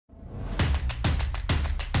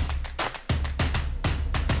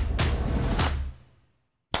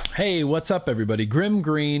Hey, what's up everybody?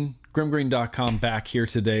 GrimmGreen, GrimmGreen.com back here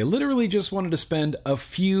today. Literally just wanted to spend a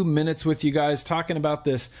few minutes with you guys talking about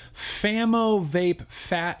this Famovape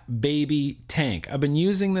FatBaby tank. I've been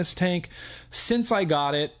using this tank since I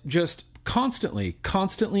got it, just constantly.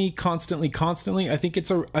 I think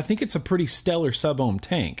it's a pretty stellar sub-ohm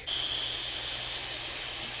tank.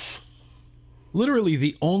 Literally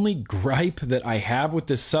the only gripe that I have with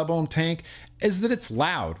this sub-ohm tank is that it's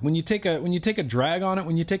loud. When you take a drag on it,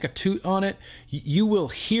 when you take a toot on it, you will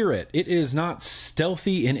hear it. It is not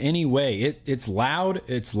stealthy in any way. It's loud,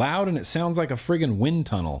 and it sounds like a friggin' wind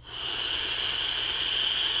tunnel.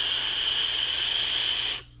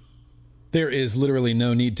 There is literally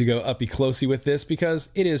no need to go uppy closey with this because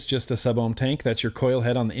it is just a sub-ohm tank. That's your coil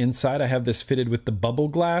head on the inside. I have this fitted with the bubble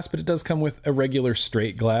glass, but it does come with a regular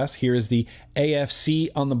straight glass. Here is the AFC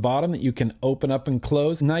on the bottom that you can open up and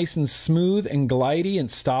close. Nice and smooth and glidey, and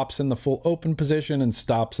stops in the full open position and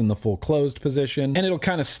stops in the full closed position. And it'll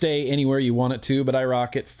kind of stay anywhere you want it to, but I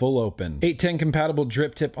rock it full open. 810 compatible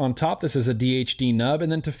drip tip on top. This is a DHD nub, and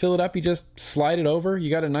then to fill it up, you just slide it over. You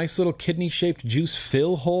got a nice little kidney-shaped juice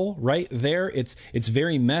fill hole right there. It's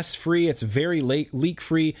very mess free, it's very leak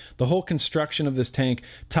free. The whole construction of this tank,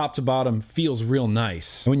 top to bottom, feels real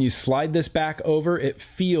nice. When you slide this back over, it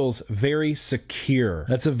feels very secure.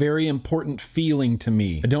 That's a very important feeling to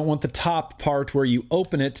me. I don't want the top part where you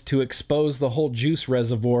open it to expose the whole juice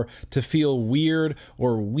reservoir to feel weird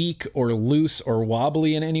or weak or loose or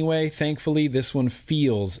wobbly in any way. Thankfully, this one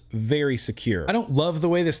feels very secure. I don't love the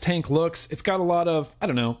way this tank looks. It's got a lot of, I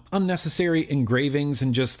don't know, unnecessary engravings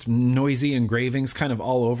and just noisy engravings kind of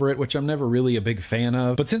all over it, which I'm never really a big fan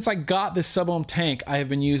of. But since I got this sub-ohm tank, I have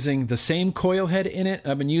been using the same coil head in it.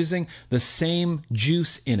 I've been using the same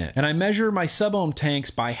juice in it. And I measure my sub-ohm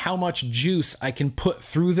tanks by how much juice I can put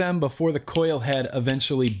through them before the coil head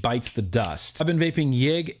eventually bites the dust. I've been vaping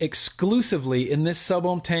Yig exclusively in this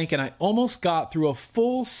sub-ohm tank, and I almost got through a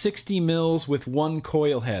full 60 mils with one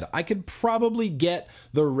coil head. I could probably get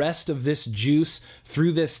the rest of this juice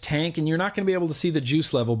through this tank, and you're not going to be able to see the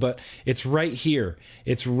juice level, but it's right here.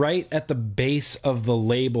 It's right at the base of the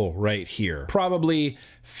label right here. Probably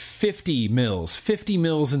 50 mils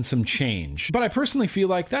and some change. But I personally feel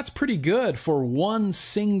like that's pretty good for one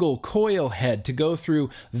single coil head to go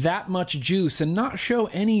through that much juice and not show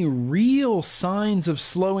any real signs of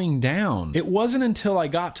slowing down. It wasn't until I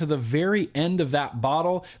got to the very end of that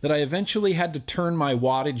bottle that I eventually had to turn my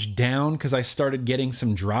wattage down because I started getting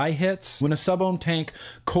some dry hits. When a sub-ohm tank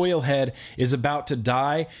coil head is about to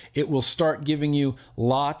die, it will start giving you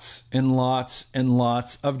lots and lots and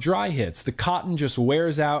lots of dry hits. The cotton just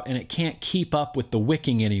wears out and it can't keep up with the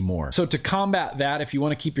wicking anymore. So to combat that, if you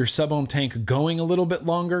want to keep your sub-ohm tank going a little bit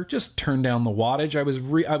longer, just turn down the wattage.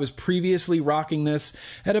 I was previously rocking this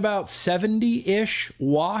at about 70-ish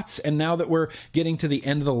watts, and now that we're getting to the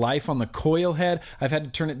end of the life on the coil head, I've had to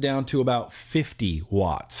turn it down to about 50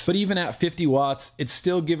 watts. But even at 50 watts, it's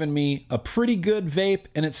still giving me a pretty good vape,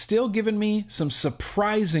 and it's still giving me some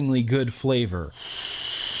surprisingly good flavor.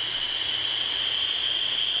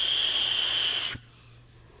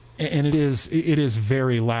 And it is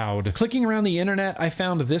very loud. Clicking around the internet, I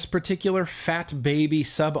found this particular FatBaby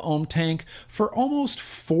sub-ohm tank for almost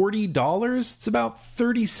 $40. It's about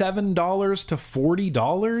 $37 to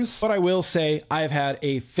 $40. But I will say I've had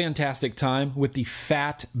a fantastic time with the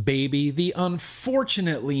FatBaby, the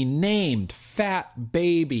unfortunately named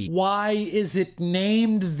FatBaby. Why is it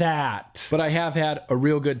named that? But I have had a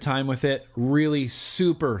real good time with it. Really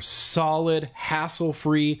super solid,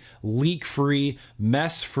 hassle-free, leak-free,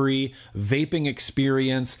 mess-free vaping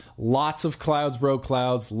experience. Lots of clouds, bro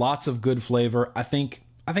clouds, lots of good flavor. I think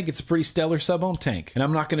it's a pretty stellar sub-ohm tank, and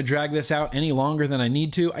I'm not going to drag this out any longer than I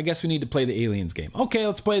need to. I guess we need to play the aliens game. Okay,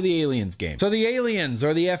 let's play the aliens game. So the aliens,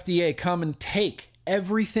 or the FDA, come and take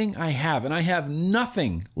everything I have, and I have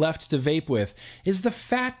nothing left to vape with. Is the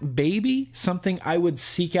FatBaby something I would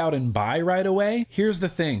seek out and buy right away? Here's the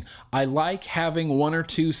thing. I like having one or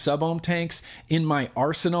two sub-ohm tanks in my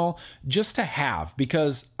arsenal just to have,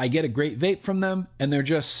 because I get a great vape from them and they're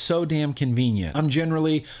just so damn convenient. I'm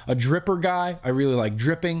generally a dripper guy. I really like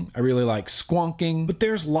dripping. I really like squonking, but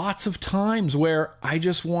there's lots of times where I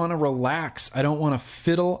just want to relax. I don't want to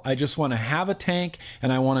fiddle. I just want to have a tank,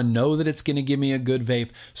 and I want to know that it's going to give me a good vape.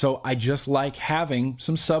 So I just like having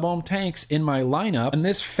some sub-ohm tanks in my lineup, and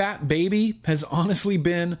this FatBaby has honestly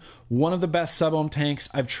been one of the best sub-ohm tanks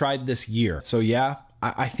I've tried this year. So yeah,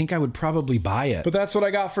 I think I would probably buy it. But that's what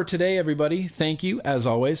I got for today, everybody. Thank you, as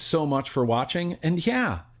always, so much for watching. And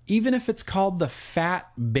yeah, even if it's called the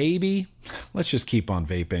FatBaby, let's just keep on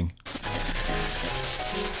vaping.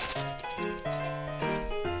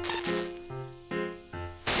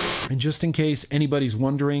 And just in case anybody's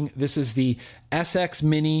wondering, this is the SX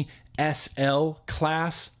Mini SL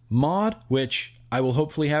class mod, which I will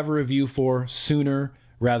hopefully have a review for sooner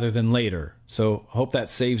rather than later. So hope that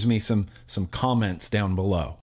saves me some comments down below.